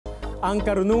Ang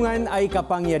karunungan ay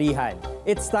kapangyarihan.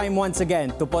 It's time once again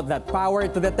to put that power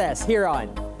to the test here on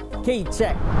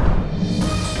KCHECK.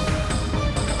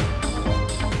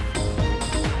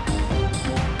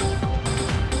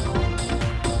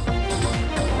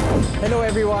 Hello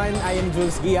everyone, I am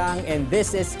Jules Giang and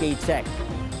this is KCHECK.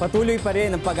 Patuloy pa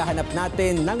rin ang paghahanap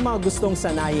natin ng mga gustong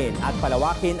sanayin at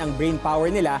palawakin ang brain power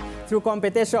nila through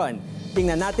competition.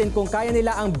 Tingnan natin kung kaya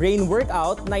nila ang brain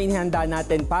workout na inihanda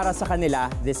natin para sa kanila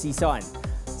this season.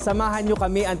 Samahan nyo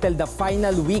kami until the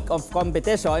final week of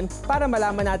competition para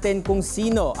malaman natin kung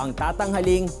sino ang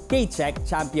tatanghaling KCHECK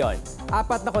champion.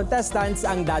 4 na contestants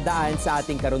ang dadaan sa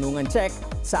ating Karunungan Check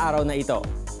sa araw na ito.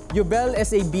 Yubel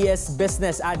is a BS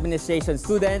Business Administration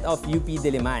student of UP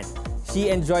Diliman. She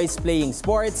enjoys playing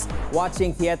sports,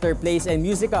 watching theater plays and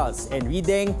musicals, and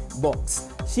reading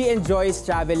books. She enjoys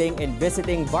traveling and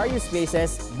visiting various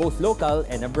places, both local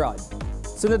and abroad.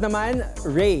 Sunod naman,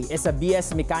 Ray is a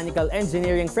BS Mechanical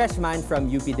Engineering freshman from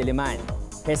UP Diliman.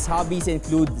 His hobbies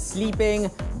include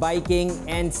sleeping, biking,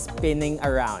 and spinning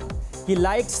around. He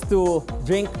likes to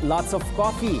drink lots of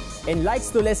coffee and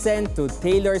likes to listen to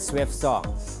Taylor Swift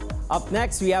songs. Up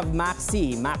next, we have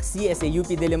Maxi. Maxi is a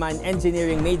UP Diliman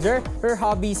engineering major. Her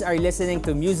hobbies are listening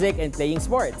to music and playing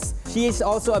sports. She is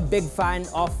also a big fan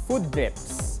of food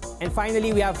trips. And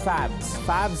finally, we have Fabs.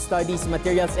 Fabs studies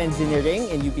materials engineering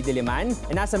in UP Diliman.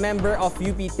 And as a member of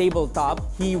UP Tabletop,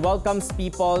 he welcomes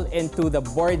people into the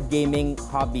board gaming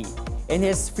hobby. In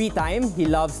his free time, he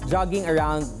loves jogging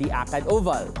around the ACAD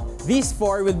Oval. These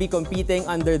 4 will be competing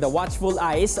under the watchful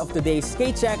eyes of today's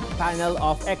KCHECK panel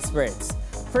of experts.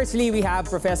 Firstly, we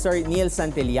have Professor Neil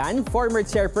Santillan, former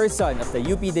chairperson of the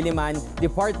UP Diliman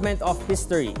Department of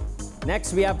History.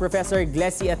 Next, we have Professor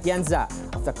Glessy Atienza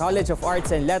of the College of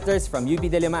Arts and Letters from UP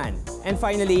Diliman. And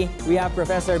finally, we have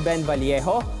Professor Ben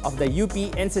Vallejo of the UP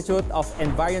Institute of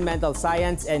Environmental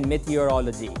Science and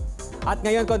Meteorology. At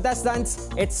ngayon, contestants,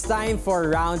 it's time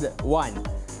for round 1.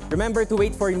 Remember to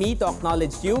wait for me to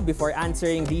acknowledge you before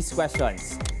answering these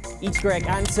questions. Each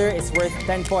correct answer is worth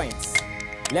 10 points.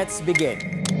 Let's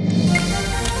begin.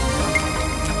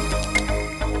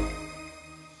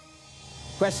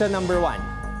 Question number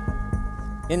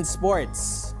 1. In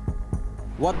sports,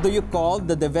 what do you call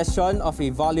the division of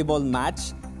a volleyball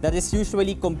match that is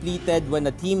usually completed when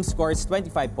a team scores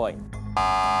 25 points?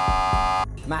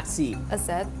 Maxi. A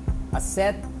set. A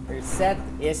set or set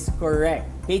is correct.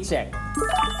 KCHECK.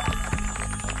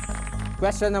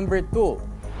 Question number 2.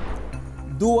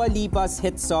 Dua Lipa's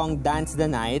hit song Dance the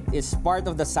Night is part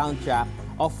of the soundtrack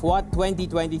of what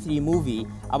 2023 movie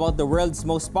about the world's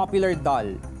most popular doll?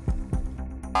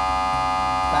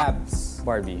 Fabs.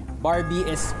 Barbie. Barbie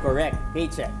is correct.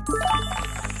 KCHECK.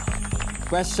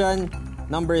 Question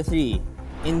number 3.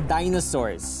 In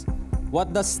dinosaurs, what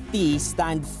does T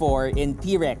stand for in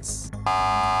T-Rex?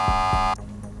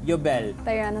 Yubel.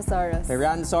 Tyrannosaurus.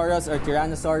 Tyrannosaurus or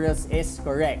Tyrannosaurus is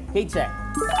correct. KCHECK.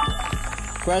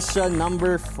 Question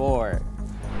number 4.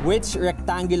 Which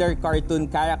rectangular cartoon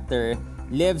character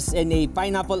lives in a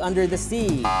pineapple under the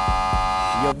sea?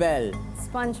 Yubel.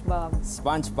 SpongeBob.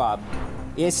 SpongeBob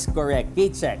is correct.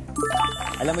 KCHECK.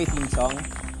 Alam mo yung theme song?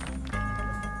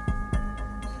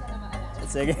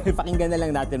 Sige, pakinggan na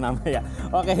lang natin mamaya.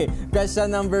 Okay,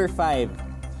 question number 5.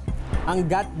 Ang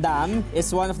Gat Dam is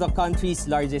one of the country's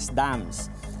largest dams.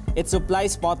 It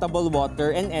supplies potable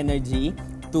water and energy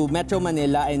to Metro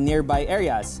Manila and nearby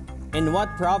areas. In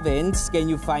what province can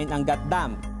you find ang Gat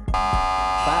Dam?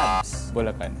 Fabs.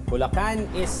 Bulacan. Bulacan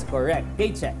is correct.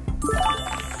 KCHECK.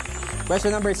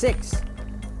 Question number 6.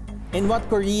 In what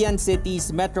Korean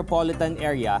city's metropolitan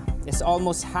area is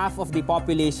almost half of the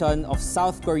population of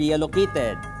South Korea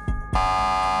located?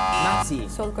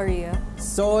 Maxi. Seoul, Korea.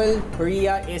 Seoul,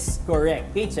 Korea is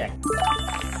correct. KCHECK.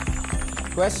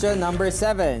 Question number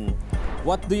 7.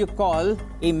 What do you call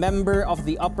a member of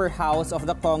the upper house of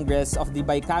the Congress of the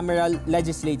bicameral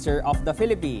legislature of the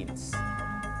Philippines?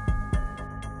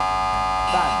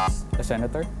 Fabs. A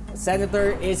senator?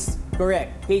 Senator is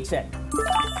correct. KCHECK.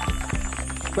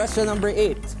 Question number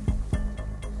 8.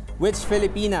 Which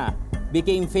Filipina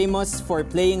became famous for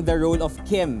playing the role of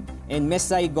Kim in Miss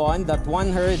Saigon that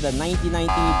won her the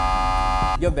 1990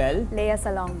 Yobel? Lea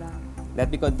Salonga. Let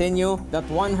me continue. That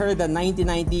won her the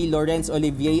 1990 Laurence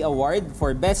Olivier Award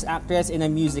for Best Actress in a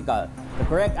Musical. The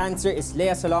correct answer is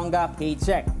Lea Salonga.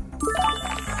 KCHECK.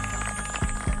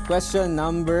 Question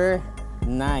number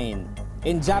 9.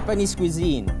 In Japanese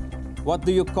cuisine, what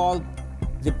do you call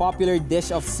the popular dish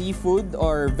of seafood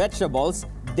or vegetables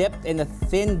dipped in a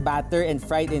thin batter and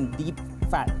fried in deep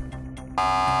fat?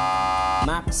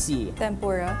 Maxi.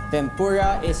 Tempura.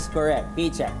 Tempura is correct.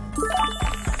 KCHECK.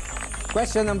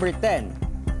 Question number 10.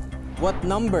 What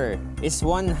number is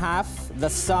 1/2 the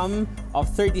sum of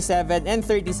 37 and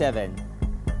 37?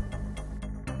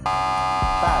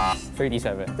 Fabs.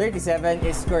 37. 37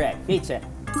 is correct. KCHECK.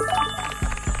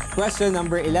 Question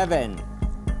number 11.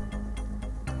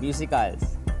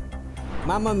 Musicals.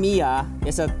 Mamma Mia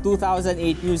is a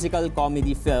 2008 musical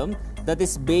comedy film that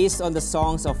is based on the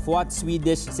songs of what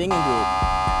Swedish singing group?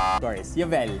 Of course,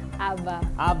 Yubel. ABBA.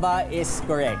 ABBA is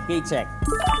correct. KCHECK.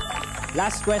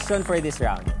 Last question for this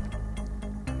round.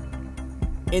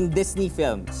 In Disney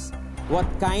films, what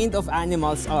kind of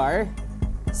animals are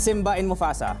Simba and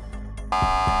Mufasa?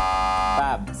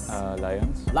 Fabs.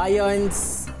 Lions.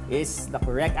 Lions is the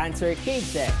correct answer.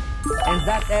 KCHECK. And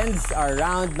that ends our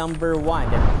round number 1.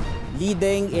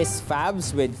 Leading is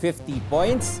Fabs with 50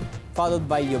 points, followed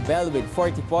by Yubel with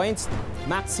 40 points,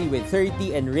 Maxi with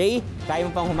 30, and Ray, kaya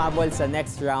mo pang humabol sa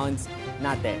next rounds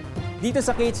natin. Dito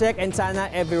sa KCHECK and sana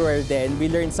everywhere din, we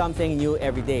learn something new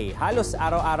every day. Halos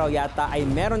araw-araw yata ay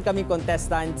meron kaming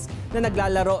contestants na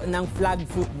naglalaro ng flag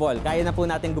football. Kaya na po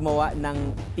natin gumawa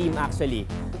ng team actually.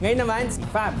 Ngayon naman, si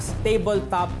Fabs,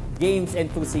 tabletop games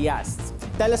enthusiasts.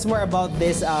 Tell us more about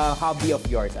this hobby of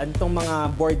yours. Ano itong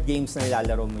mga board games na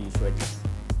nilalaro mo usually?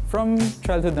 From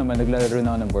childhood naman, naglalaro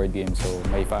na ako ng board game. So,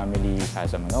 my family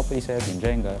has a Monopoly set, in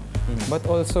Jenga. But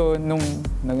also, nung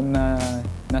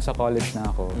nasa college na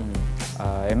ako,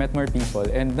 I met more people.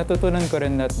 And natutunan ko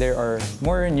rin that there are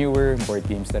more newer board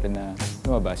games na rin na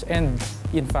lumabas. And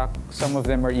in fact, some of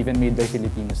them are even made by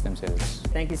Filipinos themselves.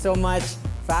 Thank you so much,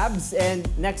 Fabs. And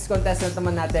next contestant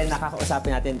naman natin,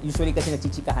 nakakausapin natin. Usually kasi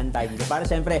nagchichikahan tayo dito. Para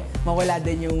syempre, mawala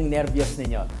din yung nervyos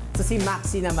ninyo. So si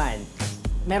Maxi naman,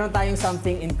 meron tayong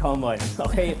something in common.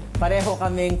 Okay? Pareho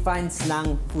kaming fans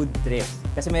ng food trip.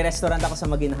 Kasi may restaurant ako sa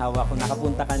Maginhawa. Kung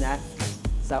nakapunta ka na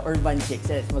sa Urban Chicks,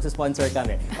 magsusponsor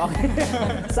kami. Okay?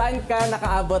 Saan ka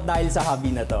nakaabot dahil sa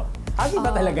hobby na to? Hobby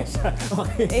ba talaga siya?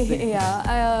 Okay.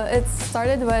 Yeah. It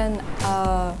started when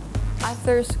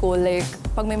after school, like,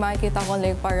 pag may makikita ko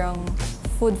like parang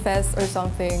food fest or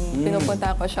something,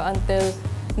 pinupunta ko siya until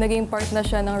naging part na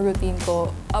siya ng routine ko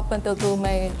up until to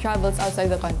my travels outside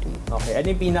the country. Okay. Ano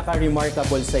yung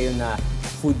pinaka-remarkable sa'yo na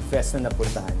food fest na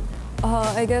napuntahan?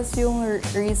 I guess yung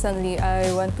recently,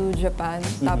 I went to Japan.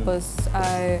 Tapos,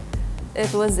 it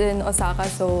was in Osaka.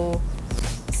 So,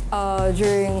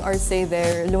 during our stay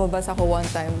there, lumabas ako one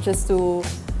time just to,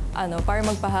 para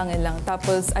magpahangin lang.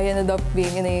 Tapos, I ended up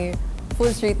being in a full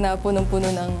street na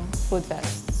punong-puno ng food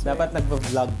fest. Dapat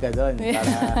nagpo-vlog ka doon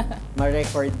para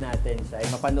ma-record natin siya,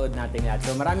 mapanood natin lahat.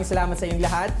 So maraming salamat sa inyong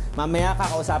lahat. Mamaya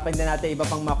kakausapin din natin iba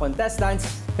pang mga contestants.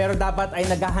 Pero dapat ay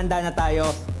naghahanda na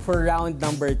tayo for round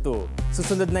number 2.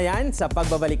 Susunod na yan sa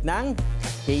pagbabalik ng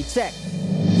KCHECK.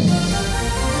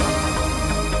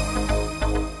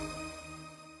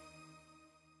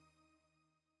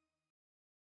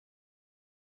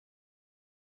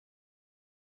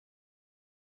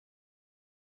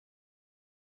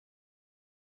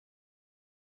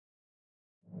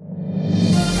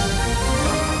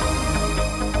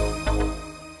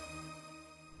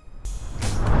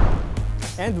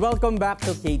 And welcome back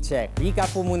to KCHECK.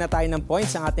 Recap po muna tayo ng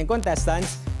points ng ating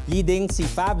contestants. Leading si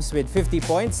Fabs with 50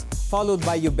 points, followed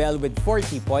by Yubel with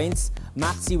 40 points,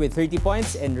 Maxi with 30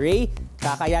 points, and Ray,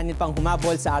 kakayanin pang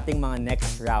humabol sa ating mga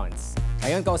next rounds.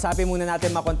 Ngayon, kausapin muna natin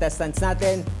mga contestants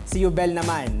natin. Si Yubel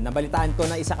naman, nabalitaan ko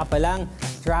na isa ka palang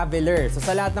traveler. So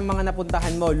sa lahat ng mga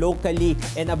napuntahan mo, locally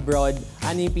and abroad,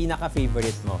 ano yung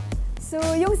pinaka-favorite mo? So,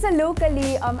 yung sa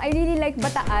locally, I really like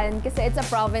Bataan kasi it's a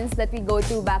province that we go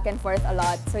to back and forth a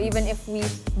lot. So, even if we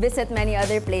visit many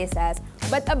other places.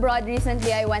 But abroad,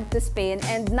 recently, I went to Spain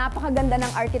and napakaganda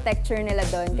ng architecture nila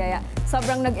doon. Kaya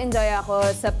sobrang nag-enjoy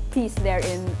ako sa peace there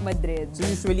in Madrid. So,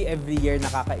 usually every year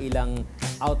nakakailang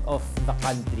out of the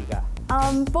country ka?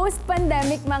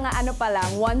 Post-pandemic, mga pa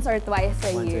lang, once or twice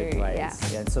a year. Once or twice.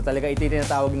 Yeah. Yan. So talaga ito yung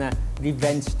tinatawag na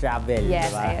revenge travel.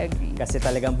 Yes, diba? I agree. Kasi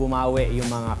talagang bumawi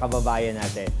yung mga kababayan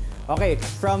natin. Okay,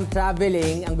 from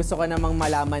traveling, ang gusto ko namang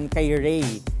malaman kay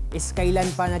Ray is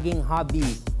kailan pa naging hobby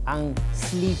ang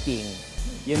sleeping?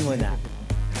 Yun muna.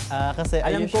 Kasi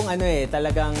alam kong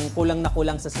talagang kulang na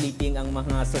kulang sa sleeping ang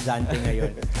mga estudyante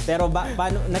ngayon. Pero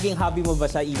paano, naging hobby mo ba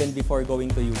siya even before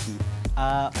going to UP?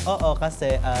 Oo,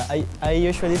 kasi I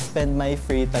usually spend my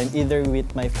free time either with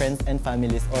my friends and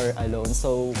families or alone.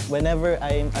 So, whenever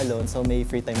I'm alone, so may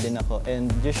free time din ako.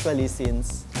 And usually,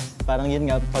 since parang yun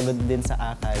nga, pagod din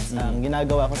sa ACADS, ang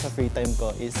ginagawa ko sa free time ko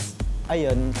is,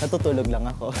 ayun, natutulog lang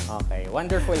ako. Okay,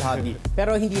 wonderful hobby.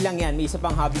 Pero hindi lang yan, may isa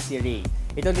pang hobby si Ray.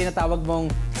 Itong tinatawag mong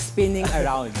spinning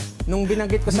around. Nung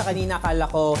binanggit ko sa kanina,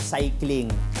 akala ko cycling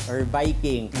or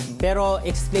biking. Pero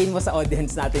explain mo sa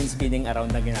audience natin spinning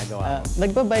around na ginagawa mo.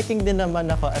 Nagba-biking din naman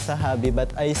ako as a hobby,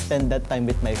 but I spend that time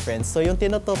with my friends. So yung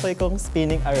tinutukoy kong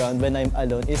spinning around when I'm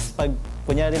alone is pag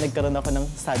kunyari nagkaroon ako ng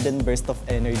sudden burst of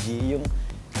energy, yung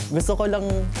gusto ko lang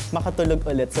makatulog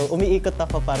ulit. So umiikot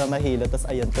ako para mahilo,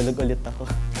 tapos ayun, tulog ulit ako.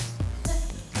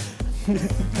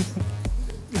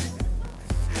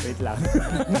 Wait lang.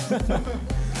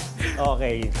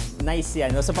 Okay, nice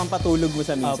yan. So, pampatulog mo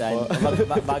sa minsan.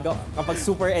 Kapag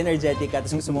super energetic ka,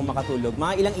 tapos gusto mo makatulog,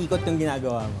 mga ilang ikot yung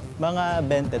ginagawa mo? Mga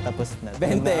 20 tapos na.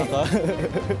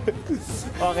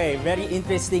 20? Okay, very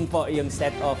interesting po yung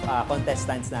set of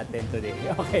contestants natin today.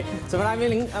 Okay, so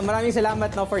maraming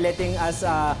salamat no, for letting us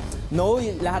know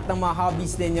lahat ng mga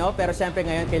hobbies ninyo. Pero syempre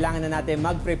ngayon, kailangan na natin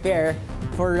mag-prepare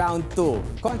for round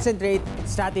 2. Concentrate,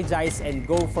 strategize, and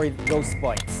go for those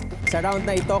points. Sa round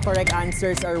na ito, correct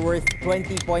answers are worth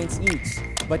 20 points each.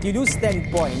 But you lose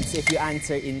 10 points if you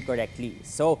answer incorrectly.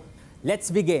 So, let's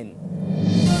begin.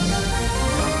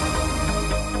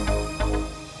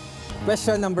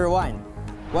 Question number 1.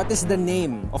 What is the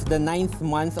name of the 9th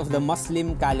month of the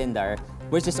Muslim calendar,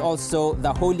 which is also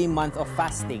the holy month of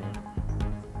fasting?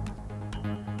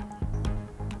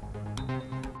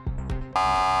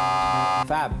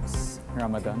 Fabs.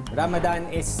 Ramadan. Ramadan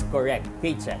is correct.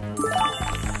 KCHECK.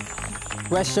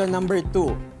 Question number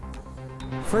 2.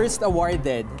 First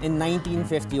awarded in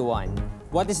 1951,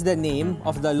 what is the name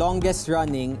of the longest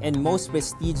running and most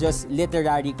prestigious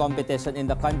literary competition in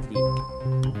the country?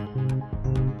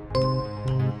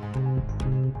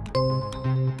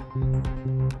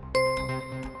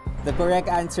 The correct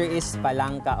answer is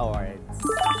Palanca Awards.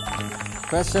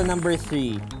 Question number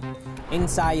 3. In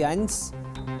science,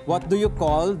 what do you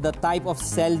call the type of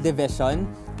cell division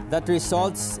that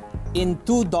results in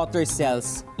 2 daughter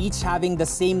cells, each having the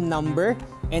same number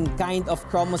and kind of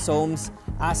chromosomes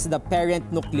as the parent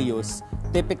nucleus,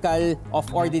 typical of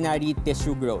ordinary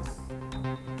tissue growth?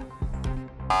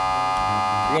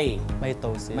 Ray.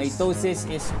 Mitosis. Mitosis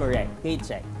is correct.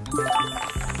 KCHECK.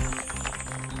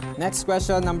 Next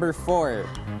question, number 4.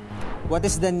 What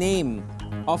is the name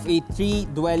of a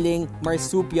tree-dwelling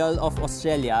marsupial of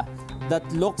Australia that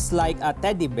looks like a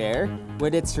teddy bear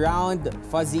with its round,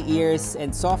 fuzzy ears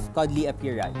and soft, cuddly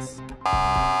appearance?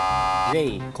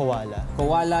 Ray. Koala.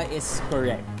 Koala is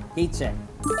correct. KCHECK.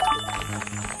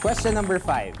 Question number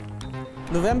 5.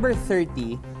 November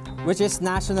 30, which is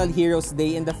National Heroes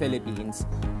Day in the Philippines,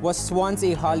 was once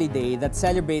a holiday that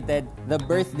celebrated the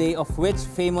birthday of which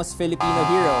famous Filipino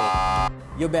hero?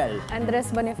 Yubel.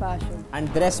 Andres Bonifacio.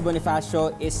 Andres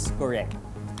Bonifacio is correct.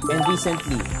 And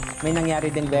recently, may nangyari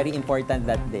din very important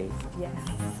that day. Yes.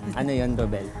 Ano yun,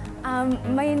 Dobel?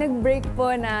 May nag-break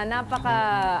po na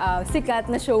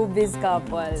napaka-sikat na showbiz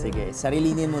couple. Sige,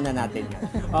 sarilinin muna natin yan.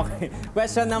 Okay,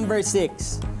 question number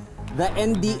 6. The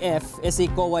NDF is a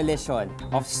coalition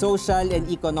of social and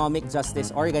economic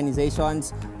justice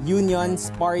organizations,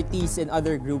 unions, parties, and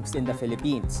other groups in the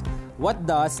Philippines. What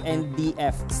does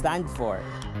NDF stand for?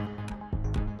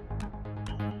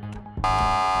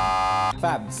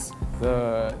 Fabs.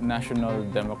 The National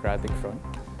Democratic Front.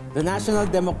 The National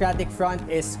Democratic Front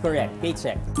is correct.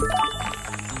 KCHECK.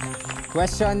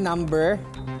 Question number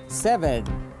 7.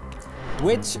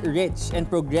 Which rich and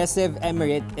progressive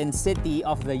emirate and city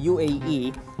of the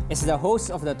UAE is the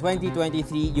host of the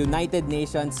 2023 United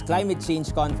Nations Climate Change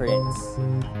Conference?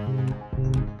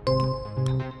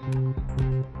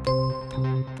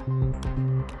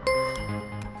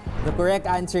 The correct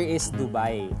answer is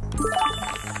Dubai.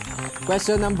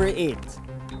 Question number 8.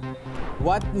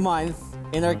 What month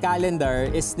in our calendar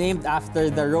is named after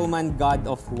the Roman god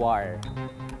of war?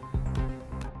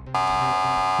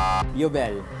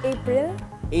 Yubel. April?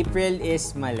 April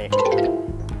is mali.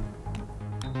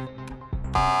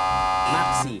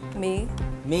 Maxi. May?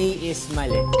 May is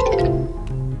mali.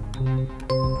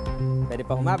 Pwede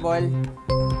pa humabol.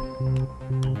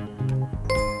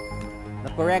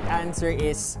 The correct answer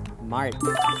is March.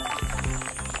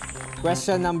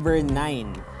 Question number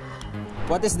 9.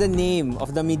 What is the name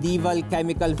of the medieval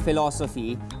chemical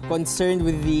philosophy concerned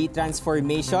with the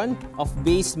transformation of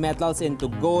base metals into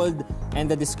gold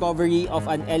and the discovery of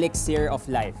an elixir of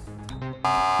life?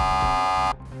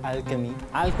 Alchemy.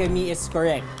 Alchemy is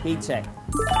correct. KCHECK.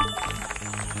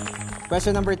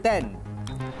 Question number 10.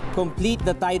 Complete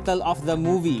the title of the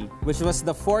movie, which was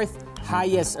the 4th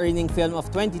highest earning film of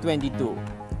 2022.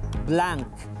 Blank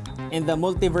in the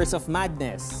Multiverse of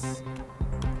Madness.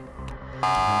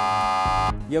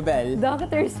 Yobel.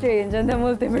 Doctor Strange and the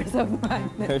Multiverse of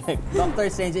Madness. Correct. Doctor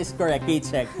Strange is correct.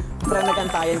 KCHECK. Parang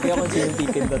nagkantayan kayo kung sino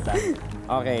pipindot ha.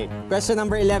 Okay. Question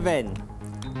number 11.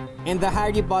 In the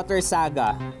Harry Potter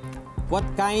saga, what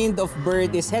kind of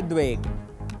bird is Hedwig?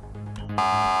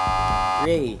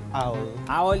 Ray. Owl.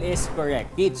 Owl is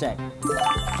correct. KCHECK.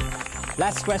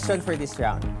 Last question for this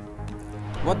round.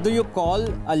 What do you call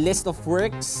a list of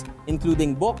works,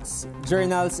 including books,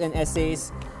 journals, and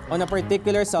essays, on a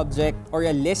particular subject, or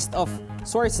a list of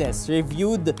sources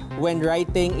reviewed when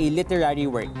writing a literary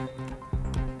work?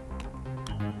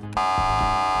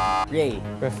 Ray.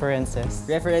 References.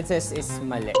 References is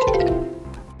mali.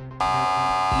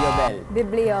 Yobel.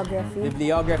 Bibliography.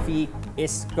 Bibliography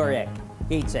is correct.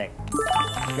 KCHECK.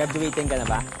 Graduating ka na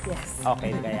ba? Yes.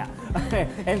 Okay, kaya.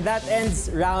 And that ends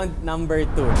round number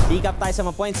 2. Recap tayo sa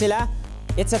mga points sila.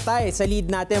 It's a tie sa lead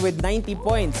natin with 90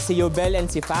 points. Si Yobel and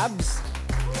si Fabs.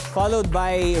 Followed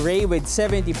by Ray with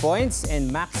 70 points and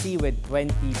Maxi with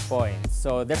 20 points.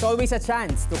 So there's always a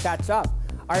chance to catch up.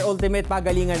 Our ultimate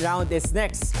pagalingan round is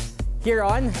next. Here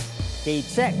on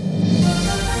KCHECK.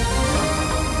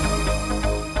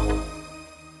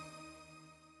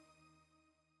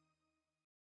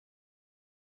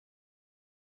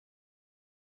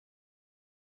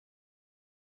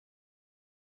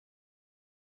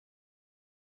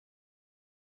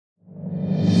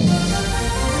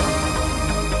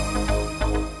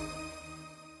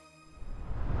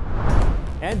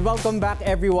 And welcome back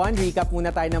everyone. Recap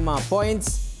muna tayo ng mga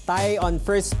points. Tie on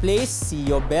first place si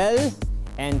Yobel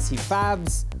and si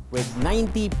Fabs with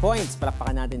 90 points.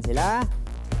 Palakpakan natin sila.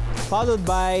 Followed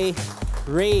by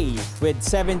Ray with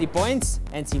 70 points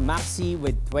and si Maxi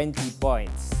with 20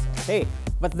 points. Okay,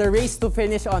 but the race to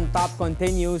finish on top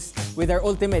continues with our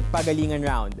ultimate pagalingan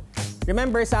round.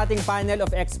 Remember, sa ating panel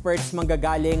of experts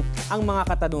manggagaling ang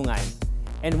mga katanungan.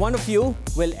 And one of you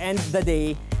will end the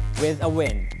day with a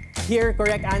win. Here,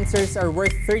 correct answers are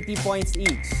worth 30 points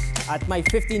each at my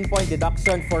 15-point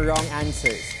deduction for wrong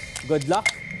answers. Good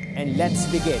luck, and let's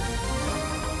begin.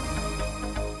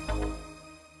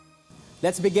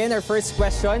 Let's begin our first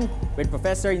question with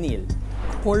Professor Neil.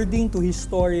 According to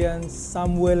historian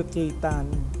Samuel K. Tan,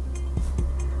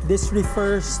 this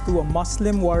refers to a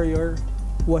Muslim warrior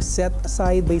who was set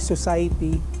aside by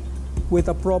society with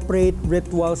appropriate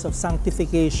rituals of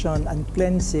sanctification and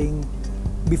cleansing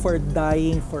before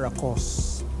dying for a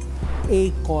cause. A.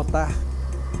 Kota,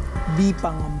 B.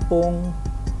 Pangampong,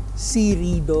 C.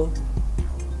 Rido,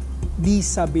 D.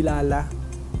 Sabilala,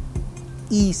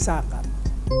 E. Sakat.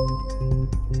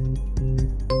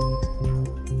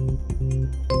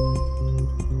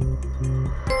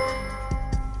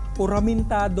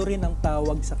 Puramintado rin ang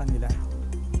tawag sa kanila.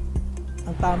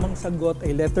 Ang tamang sagot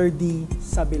ay letter D,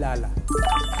 Sabilala.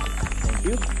 Thank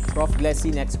you. Prof.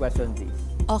 Blessy, next question please.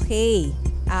 Okay.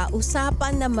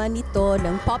 Usapan naman ito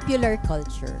ng popular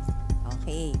culture.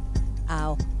 Okay.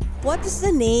 What is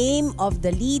the name of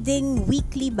the leading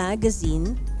weekly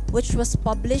magazine which was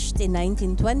published in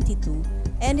 1922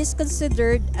 and is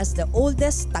considered as the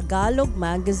oldest Tagalog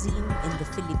magazine in the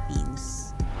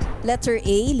Philippines? Letter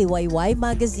A, Liwayway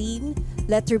Magazine.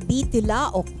 Letter B,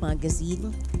 Tilaok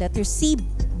Magazine. Letter C,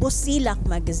 Busilak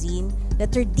Magazine.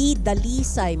 Letter D,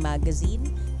 Dalisay Magazine.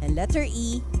 And letter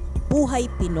E,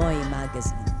 Buhay Pinoy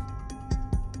Magazine.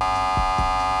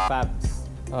 Fabs.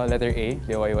 Letter A,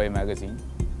 Liwayway Magazine.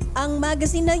 Ang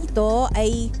magazine na ito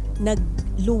ay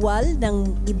nagluwal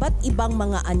ng iba't ibang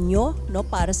mga anyo, no,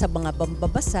 para sa mga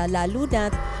bambabasa, lalo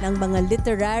na ng mga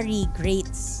literary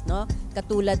greats, no,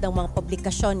 katulad ng mga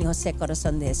publikasyon ni Jose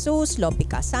Corazon de Jesus, Lope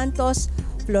Santos,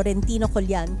 Florentino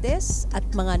Collantes at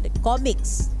mga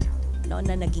comics, no,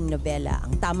 na naging nobela.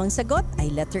 Ang tamang sagot ay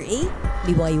letter A,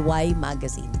 Liwayway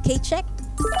Magazine. KCHECK.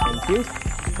 Thank you.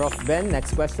 Prof. Ben,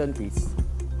 next question please.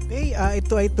 Okay,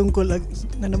 ito ay tungkol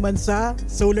na naman sa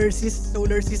solar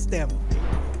system.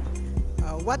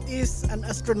 What is an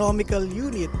astronomical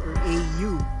unit or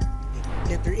AU?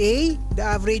 Letter A, the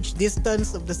average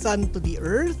distance of the sun to the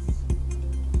Earth.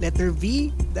 Letter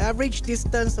B, the average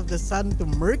distance of the sun to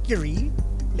Mercury.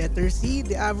 Letter C,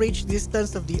 the average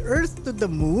distance of the Earth to the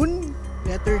Moon.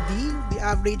 Letter D, the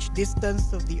average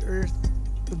distance of the Earth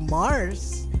to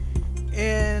Mars.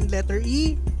 And letter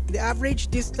E, the average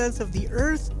distance of the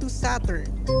Earth to Saturn.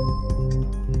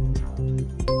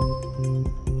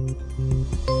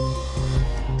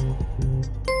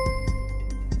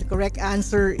 The correct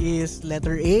answer is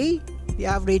letter A, the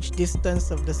average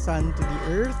distance of the Sun to the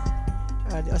Earth.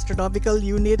 The astronomical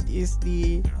unit is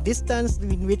the distance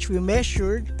in which we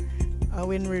measured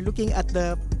when we're looking at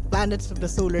the planets of the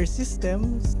solar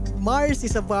system. Mars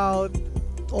is about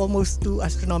almost 2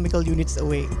 astronomical units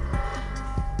away.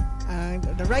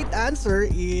 The right answer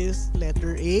is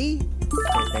letter A.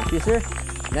 Okay, thank you, sir.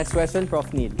 Next question,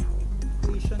 Prof. Neil.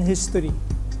 History.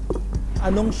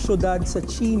 Anong syudad sa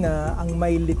China ang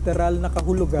may literal na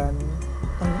kahulugan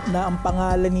na ang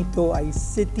pangalan nito ay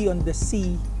City on the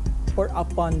Sea or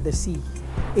Upon the Sea?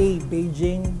 A.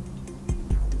 Beijing,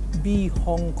 B.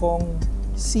 Hong Kong,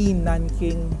 C.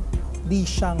 Nanking, D.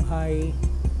 Shanghai,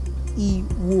 E.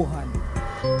 Wuhan.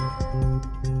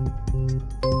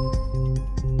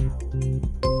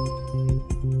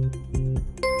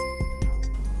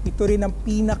 Ito rin ang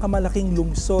pinakamalaking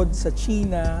lungsod sa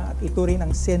China at ito rin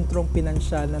ang sentrong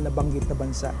pinansyal na nabanggit na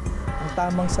bansa. Ang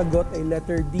tamang sagot ay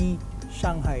letter D,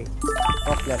 Shanghai.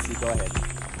 Prof. Leslie, go ahead.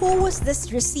 Who was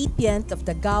this recipient of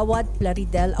the Gawad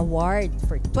Plaridel Award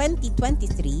for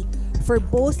 2023 for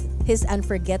both his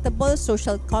unforgettable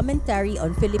social commentary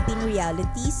on Philippine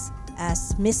realities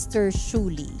as Mr.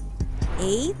 Shuli?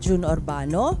 A. June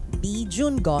Urbano, B.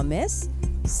 June Gomez,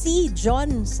 C.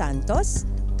 John Santos,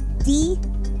 D.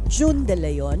 June De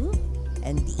Leon,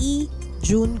 and E.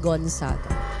 June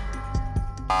Gonzaga.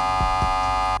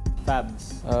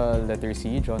 Fabs. Letter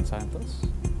C, John Santos.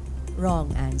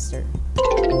 Wrong answer.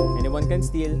 Anyone can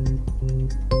steal.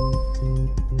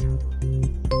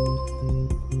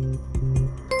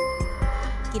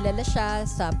 Kilala siya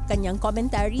sa kanyang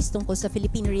commentaries tungkol sa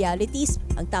Philippine realities.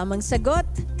 Ang tamang sagot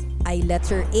ay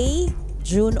letter A,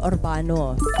 June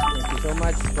Urbano. Thank you so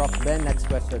much, Prof. Ben.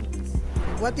 Next question, please.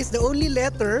 What is the only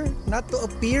letter not to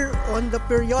appear on the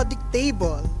periodic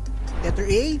table? Letter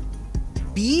A,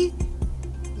 B,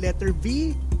 letter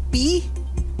B, P,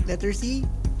 letter C,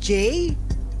 J,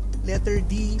 letter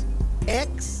D,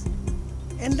 X,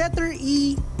 and letter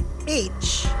E,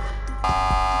 H.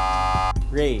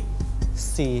 Ray.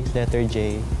 C, letter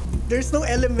J. There's no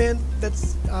element that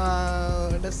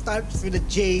starts with a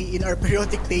J in our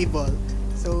periodic table.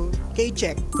 So,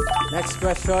 KCHECK. Next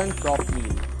question, Prof. Neil.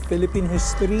 Philippine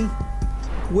history.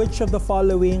 Which of the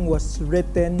following was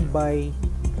written by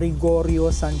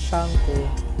Gregorio Sansangco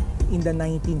in the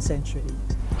 19th century?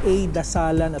 A.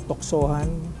 Dasalan at Tuksohan,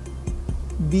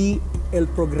 B. El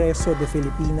Progreso de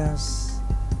Filipinas,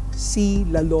 C.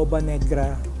 La Loba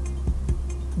Negra,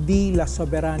 D. La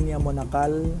Soberania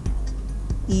Monacal,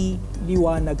 E.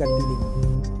 Liwanag at Dilim.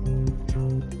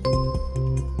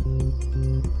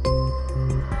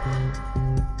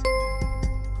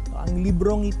 Ang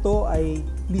librong ito ay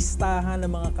listahan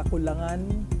ng mga kakulangan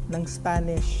ng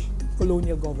Spanish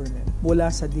colonial government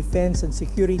mula sa defense and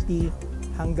security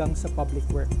hanggang sa public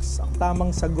works. Ang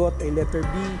tamang sagot ay letter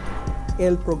B,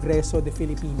 El Progreso de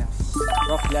Filipinas.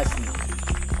 Prof. Leslie.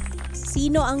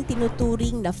 Sino ang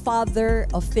tinuturing na father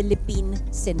of Philippine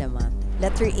cinema?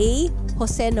 Letter A,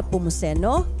 Jose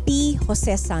Nepomuceno, B.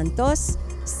 Jose Santos,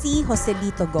 C.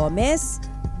 Joselito Gomez,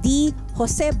 D.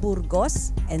 Jose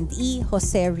Burgos, and E.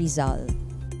 Jose Rizal.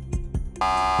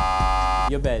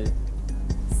 Yobel.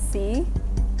 C.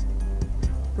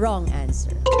 Wrong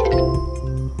answer.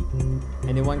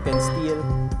 Anyone can steal.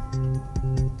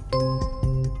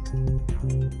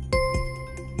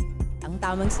 Ang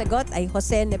tamang sagot ay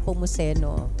Jose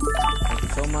Nepomuceno. Thank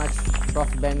you so much. Prof.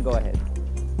 Ben, go ahead.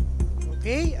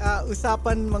 Okay,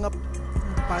 usapan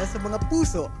para sa mga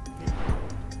puso.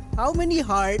 How many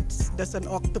hearts does an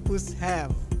octopus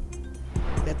have?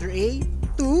 Letter A,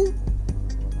 2.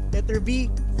 Letter B,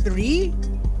 3.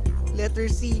 Letter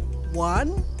C,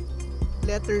 1.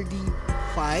 Letter D,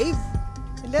 5.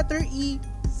 And letter E,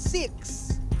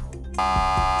 6.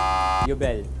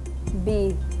 Yobel.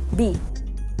 B. B.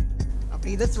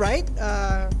 Okay, that's right.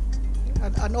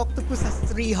 An octopus has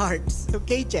 3 hearts. So,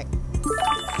 KCHECK.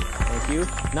 Thank you.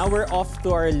 Now we're off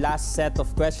to our last set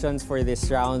of questions for this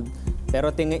round. Pero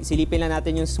silipin lang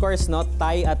natin yung scores, no?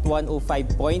 Tie at 105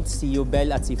 points, si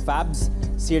Yubel at si Fabs,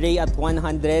 si Ray at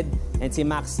 100, and si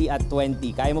Maxi at 20.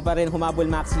 Kaya mo pa rin humabol,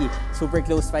 Maxi. Super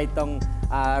close fight tong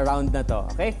round na to,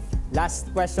 okay?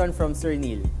 Last question from Sir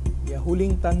Neil.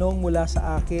 Huling tanong mula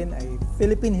sa akin ay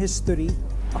Philippine history.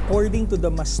 According to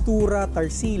the Mastura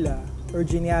Tarsila or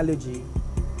genealogy,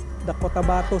 the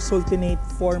Cotabato Sultanate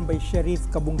formed by Sharif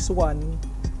Kabungsuan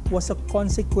was a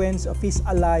consequence of his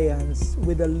alliance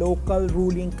with the local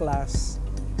ruling class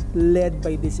led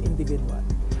by this individual.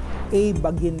 A.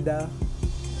 Baginda,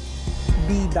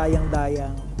 B.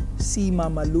 Dayang-Dayang, C.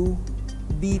 Mamalu,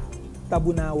 D.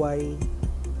 Tabunaway,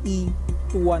 E.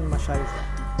 Tuan Masyayfa.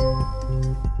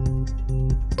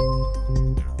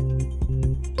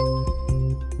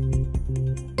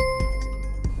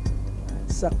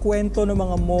 Sa kwento ng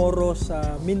mga Moro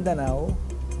sa Mindanao,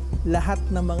 lahat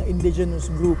ng mga indigenous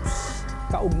groups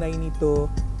kaugnay nito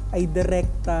ay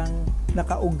direktang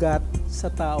nakaugat sa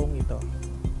taong ito.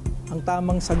 Ang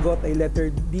tamang sagot ay letter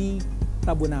D,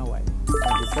 Tabunaway.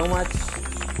 Thank you so much.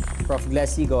 Prof.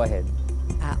 Glessy, go ahead.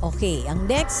 Okay, ang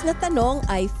next na tanong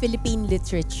ay Philippine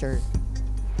literature.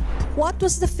 What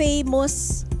was the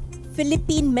famous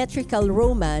Philippine metrical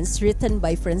romance written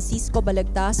by Francisco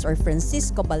Balagtas or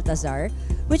Francisco Baltazar,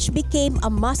 which became a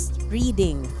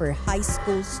must-reading for high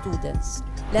school students?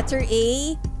 Letter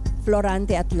A,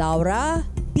 Florante at Laura.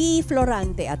 B,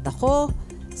 Florante at Ako.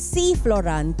 C,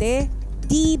 Florante.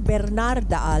 D,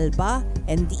 Bernarda Alba.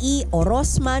 And E,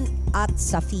 Orosman at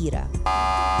Safira.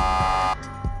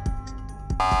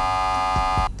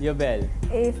 Yobel.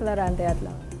 A. Florante at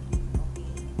Laura.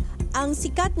 Ang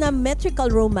sikat na metrical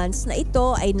romance na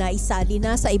ito ay naisali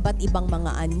na sa iba't ibang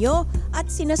mga anyo at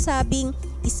sinasabing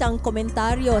isang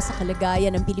komentaryo sa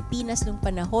kalagayan ng Pilipinas noong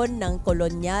panahon ng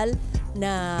kolonyal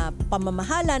na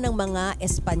pamamahala ng mga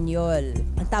Espanyol.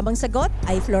 Ang tamang sagot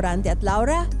ay Florante at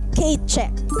Laura.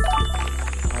 KCHECK.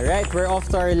 Alright, we're off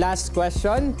to our last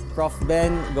question. Prof.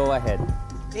 Ben, go ahead.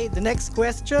 Okay, the next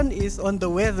question is on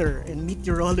the weather and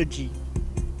meteorology.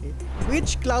 Okay.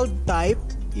 Which cloud type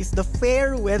is the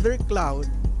fair weather cloud?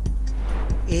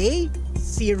 A,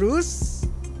 cirrus.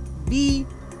 B,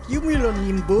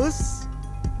 cumulonimbus.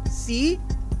 C,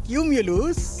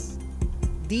 cumulus.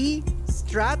 D,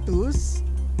 stratus.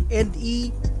 And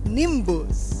E,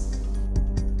 nimbus.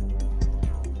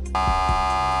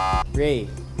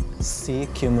 Ray. C,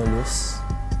 cumulus.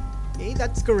 Okay,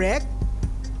 that's correct.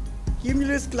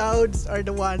 Cumulus clouds are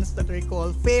the ones that are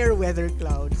called fair weather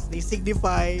clouds. They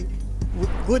signify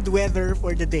good weather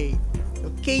for the day. So,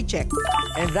 KCHECK.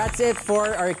 And that's it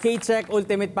for our KCHECK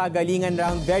Ultimate Pagalingan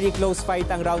round. Very close fight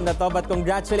ang round na to, but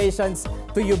congratulations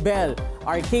to Yubel,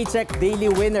 our KCHECK daily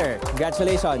winner.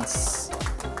 Congratulations.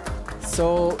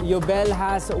 So, Yubel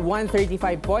has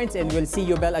 135 points and we'll see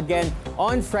Yubel again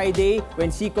on Friday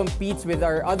when she competes with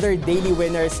our other daily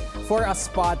winners for a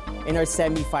spot in our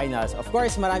semifinals. Of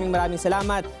course, maraming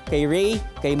salamat kay Ray,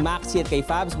 kay Maxi at kay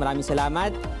Fabs. Maraming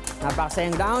salamat.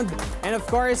 Napakasayang round. And of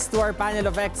course, to our panel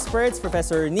of experts,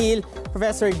 Professor Neil,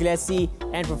 Professor Glessy,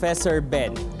 and Professor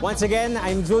Ben. Once again,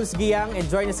 I'm Jules Giang and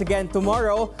join us again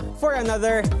tomorrow for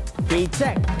another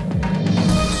KCHECK.